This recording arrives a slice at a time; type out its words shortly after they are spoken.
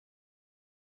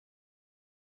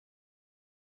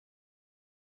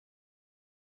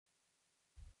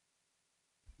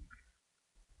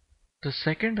The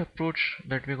second approach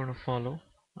that we're going to follow,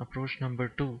 approach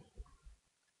number 2,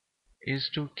 is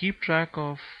to keep track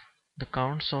of the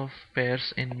counts of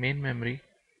pairs in main memory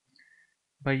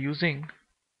by using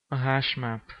a hash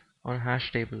map or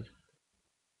hash table.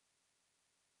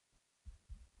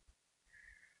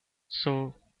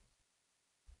 So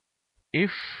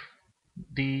if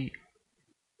the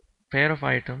pair of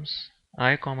items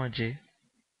I comma j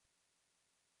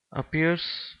appears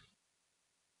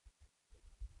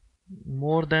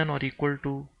more than or equal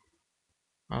to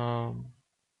um,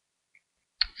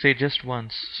 say just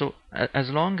once, so as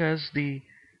long as the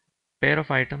pair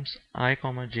of items I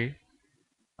comma j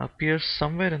appears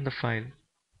somewhere in the file,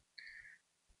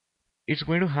 it's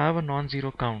going to have a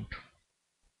non-zero count.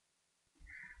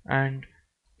 And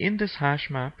in this hash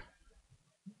map,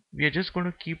 we are just going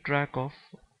to keep track of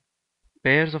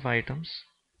pairs of items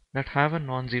that have a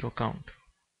non-zero count.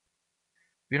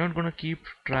 We're not going to keep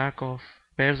track of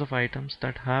pairs of items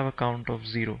that have a count of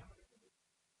 0.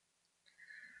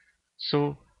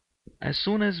 So as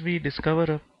soon as we discover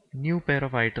a new pair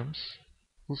of items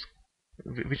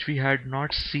which we had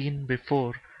not seen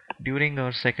before during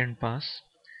our second pass,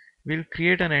 we'll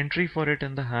create an entry for it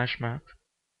in the hash map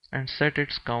and set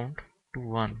its count to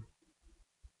 1.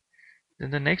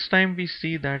 Then the next time we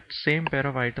see that same pair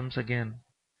of items again,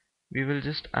 we will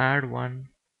just add 1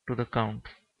 to the count.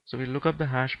 So we look up the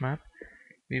hash map,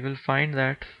 we will find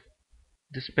that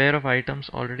this pair of items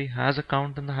already has a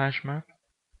count in the hash map,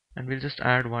 and we'll just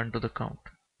add 1 to the count.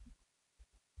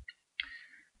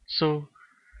 So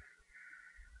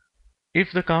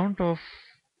if the count of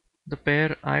the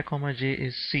pair I comma j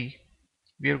is c,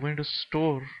 we are going to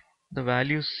store the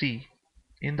value c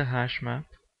in the hash map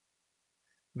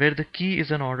where the key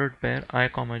is an ordered pair I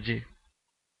comma j.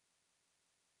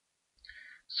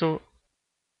 So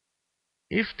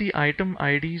if the item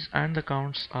IDs and the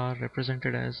counts are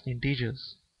represented as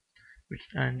integers,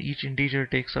 and each integer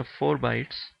takes up 4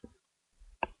 bytes,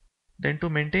 then to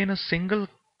maintain a single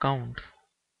count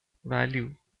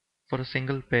value for a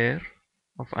single pair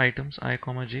of items I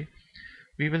comma j,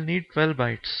 we will need 12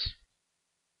 bytes.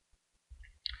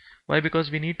 Why?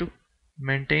 Because we need to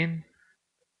maintain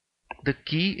the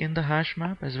key in the hash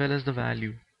map as well as the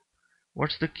value.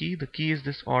 What's the key? The key is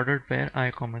this ordered pair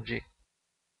I comma j,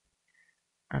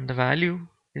 and the value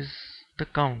is the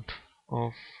count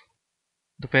of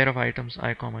the pair of items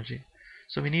I comma j.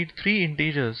 So we need 3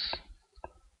 integers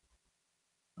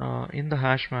in the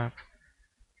hash map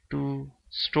to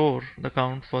store the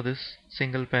count for this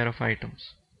single pair of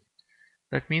items.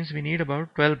 That means we need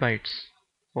about 12 bytes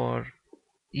for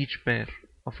each pair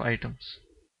of items.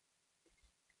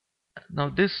 Now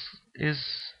this is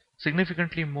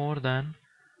significantly more than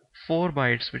 4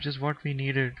 bytes, which is what we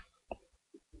needed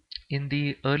in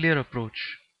the earlier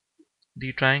approach,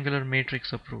 the triangular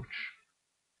matrix approach.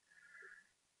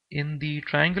 In the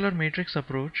triangular matrix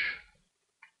approach,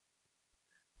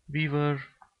 we were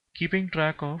keeping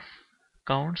track of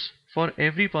counts for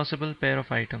every possible pair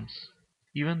of items,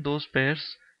 even those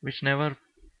pairs which never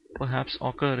perhaps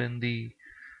occur in the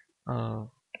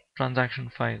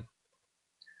transaction file.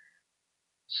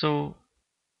 So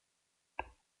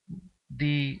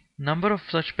the number of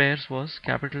such pairs was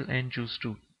capital N choose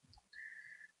 2.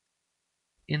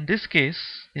 In this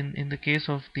case, in the case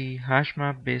of the hash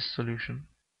map based solution,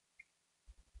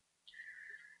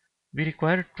 we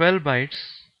require 12 bytes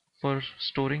for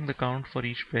storing the count for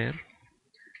each pair,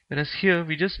 whereas here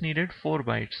we just needed 4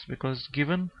 bytes, because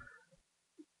given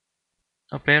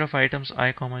a pair of items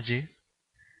I comma j,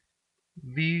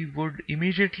 we would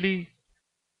immediately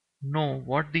know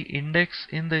what the index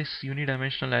in this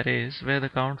unidimensional array is where the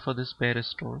count for this pair is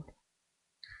stored,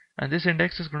 and this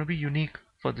index is going to be unique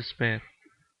for this pair.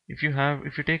 If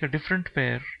you take a different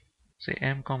pair, say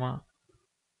m comma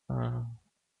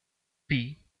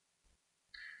p,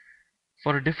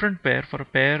 for a different pair, for a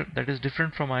pair that is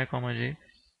different from I comma j,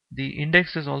 the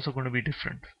index is also going to be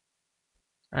different,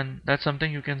 and that's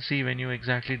something you can see when you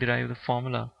exactly derive the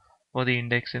formula for the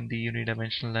index in the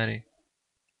unidimensional array.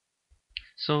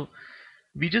 So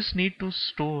we just need to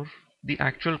store the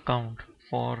actual count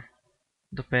for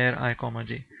the pair I comma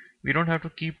j. We don't have to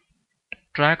keep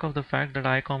track of the fact that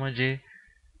I comma j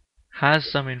has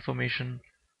some information,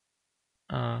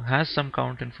 has some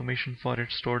count information for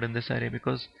it stored in this array,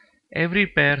 because every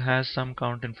pair has some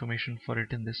count information for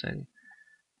it in this array.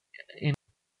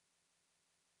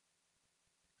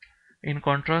 In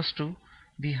contrast to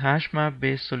the hash map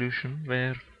based solution,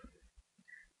 where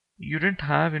you didn't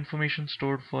have information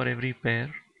stored for every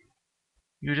pair,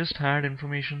 you just had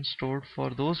information stored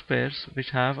for those pairs which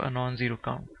have a non-zero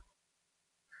count.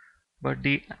 But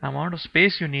the amount of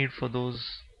space you need for those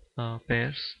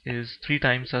pairs is 3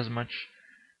 times as much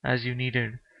as you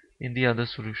needed in the other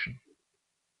solution.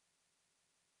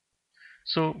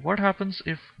 So what happens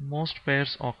if most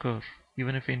pairs occur,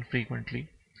 even if infrequently?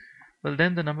 Well,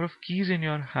 then the number of keys in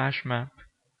your hash map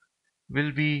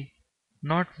will be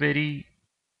not very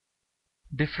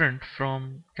different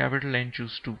from capital N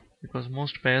choose 2, because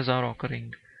most pairs are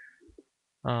occurring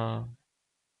uh,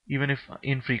 even if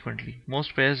infrequently.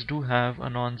 Most pairs do have a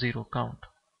non-zero count.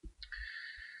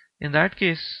 In that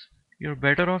case, you're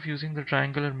better off using the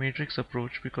triangular matrix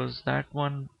approach, because that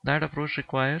approach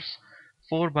requires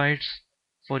 4 bytes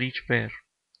for each pair,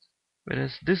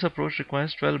 whereas this approach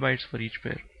requires 12 bytes for each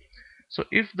pair. So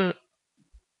if the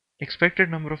expected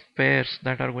number of pairs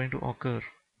that are going to occur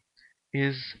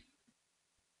is,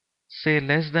 say,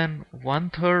 less than one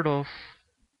third of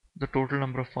the total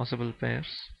number of possible pairs,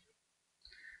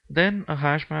 then a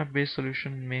hash map based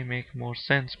solution may make more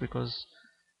sense, because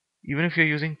even if you're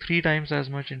using 3 times as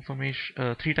much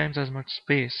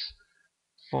space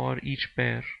for each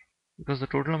pair, because the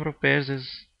total number of pairs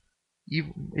is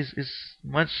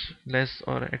much less,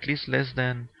 or at least less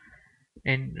than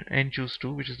n choose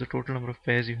 2, which is the total number of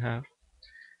pairs you have.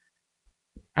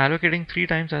 Allocating 3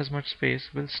 times as much space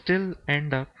will still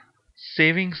end up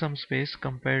saving some space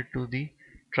compared to the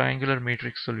triangular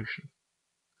matrix solution.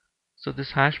 So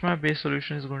this hash map based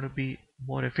solution is going to be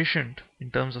more efficient in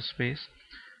terms of space,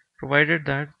 provided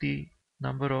that the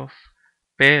number of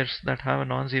pairs that have a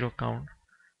non-zero count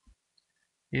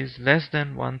is less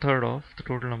than one third of the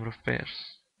total number of pairs.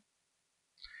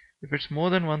 If it's more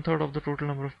than one third of the total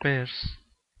number of pairs,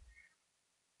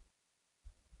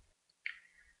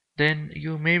 then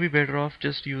you may be better off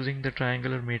just using the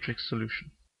triangular matrix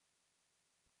solution.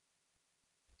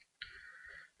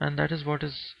 And that is what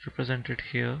is represented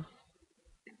here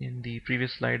in the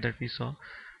previous slide that we saw.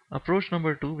 Approach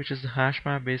number 2, which is the hash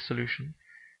map based solution,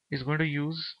 is going to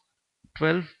use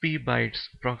 12p bytes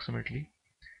approximately,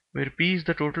 where p is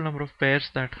the total number of pairs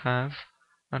that have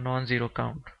a non-zero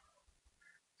count.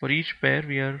 For each pair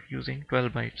we are using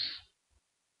 12 bytes.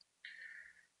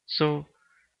 So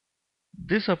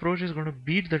this approach is going to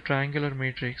beat the triangular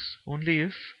matrix only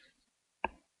if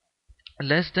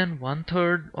less than one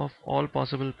third of all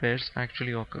possible pairs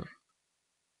actually occur.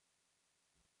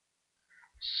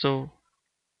 So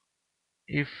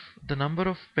if the number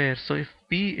of pairs, so if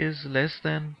p is less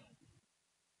than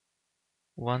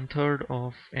one third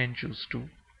of n choose 2,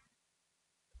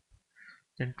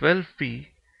 then 12p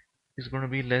is going to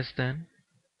be less than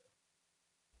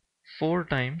 4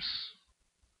 times.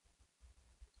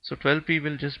 So 12p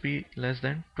will just be less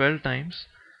than 12 times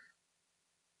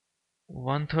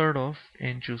one third of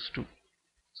n choose 2.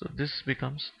 So this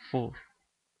becomes 4.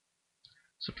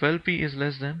 So 12p is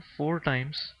less than 4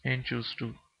 times n choose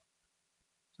 2.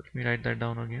 So let me write that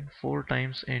down again. 4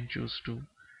 times n choose 2,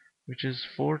 which is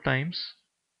 4 times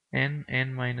n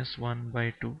minus 1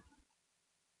 by 2,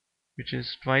 which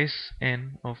is twice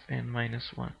n of n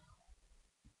minus 1.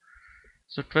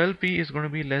 So 12p is going to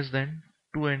be less than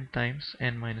 2n times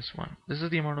n minus 1. This is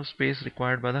the amount of space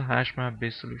required by the hash map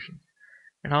based solution.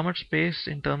 And how much space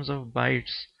in terms of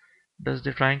bytes does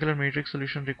the triangular matrix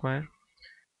solution require?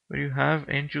 Where you have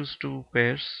n choose 2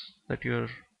 pairs that you're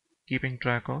keeping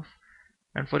track of,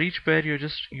 and for each pair you're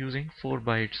just using 4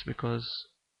 bytes, because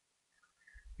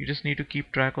you just need to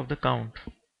keep track of the count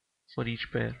for each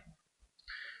pair.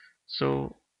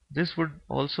 So this would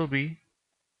also be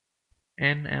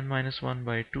n minus 1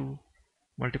 by 2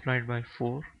 multiplied by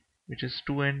 4, which is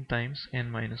 2n times n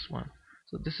minus 1.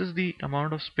 So this is the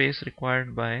amount of space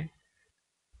required by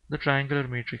the triangular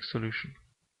matrix solution.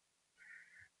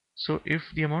 So if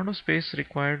the amount of space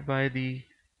required by the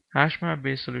hash map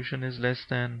based solution is less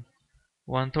than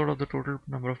one third of the total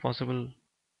number of possible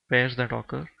pairs that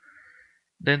occur,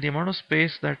 then the amount of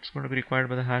space that's going to be required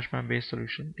by the hash map based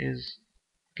solution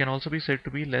can also be said to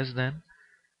be less than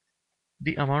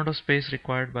the amount of space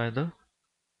required by the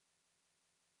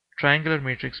triangular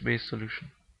matrix based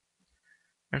solution.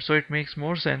 And so it makes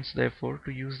more sense, therefore,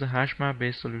 to use the hash map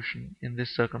based solution in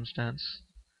this circumstance,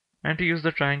 and to use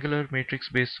the triangular matrix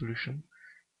based solution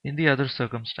in the other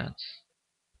circumstance.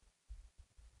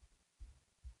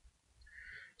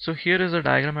 So here is a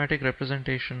diagrammatic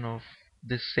representation of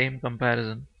this same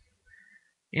comparison.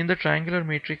 In the triangular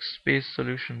matrix based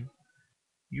solution,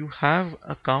 you have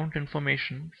a count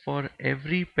information for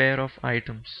every pair of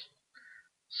items.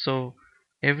 So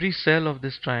every cell of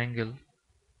this triangle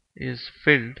is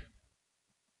filled,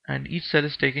 and each cell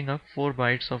is taking up 4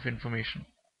 bytes of information.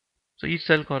 So each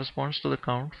cell corresponds to the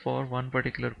count for one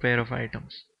particular pair of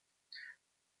items,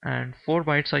 and 4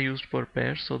 bytes are used per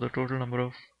pair, so the total number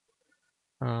of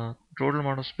total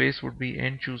amount of space would be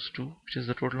n choose 2, which is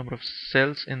the total number of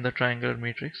cells in the triangular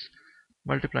matrix,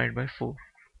 multiplied by 4.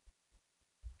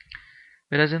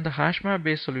 Whereas in the hash map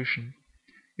based solution,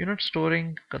 you're not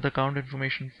storing the count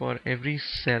information for every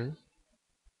cell.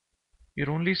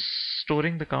 You're only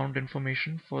storing the count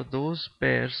information for those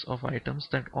pairs of items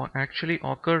that actually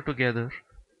occur together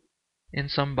in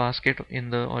some basket in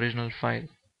the original file.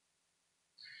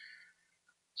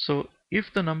 So if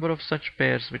the number of such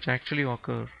pairs which actually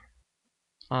occur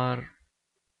are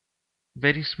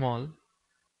very small,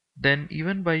 then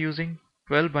even by using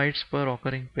 12 bytes per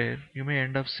occurring pair, you may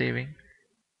end up saving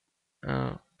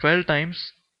 12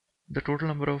 times the total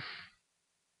number of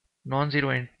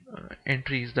non-zero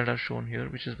entries that are shown here,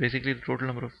 which is basically the total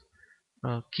number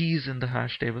of keys in the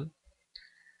hash table.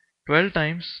 12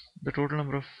 times the total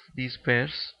number of these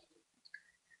pairs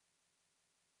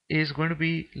is going to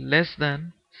be less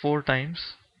than 4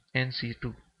 times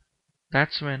NC2.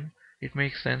 That's when it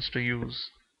makes sense to use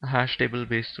a hash table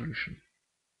based solution.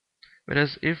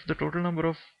 Whereas if the total number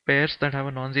of pairs that have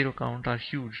a non-zero count are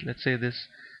huge, let's say the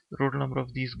total number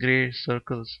of these gray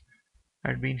circles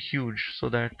had been huge so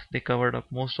that they covered up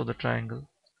most of the triangle,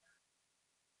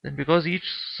 then because each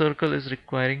circle is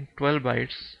requiring 12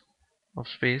 bytes of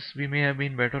space, we may have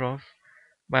been better off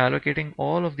by allocating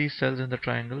all of these cells in the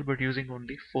triangle but using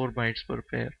only 4 bytes per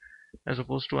pair, as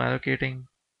opposed to allocating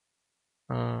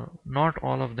not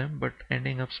all of them but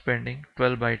ending up spending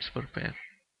 12 bytes per pair.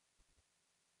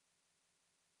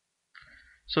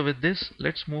 So with this,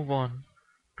 let's move on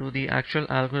to the actual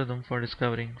algorithm for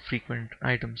discovering frequent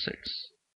item sets.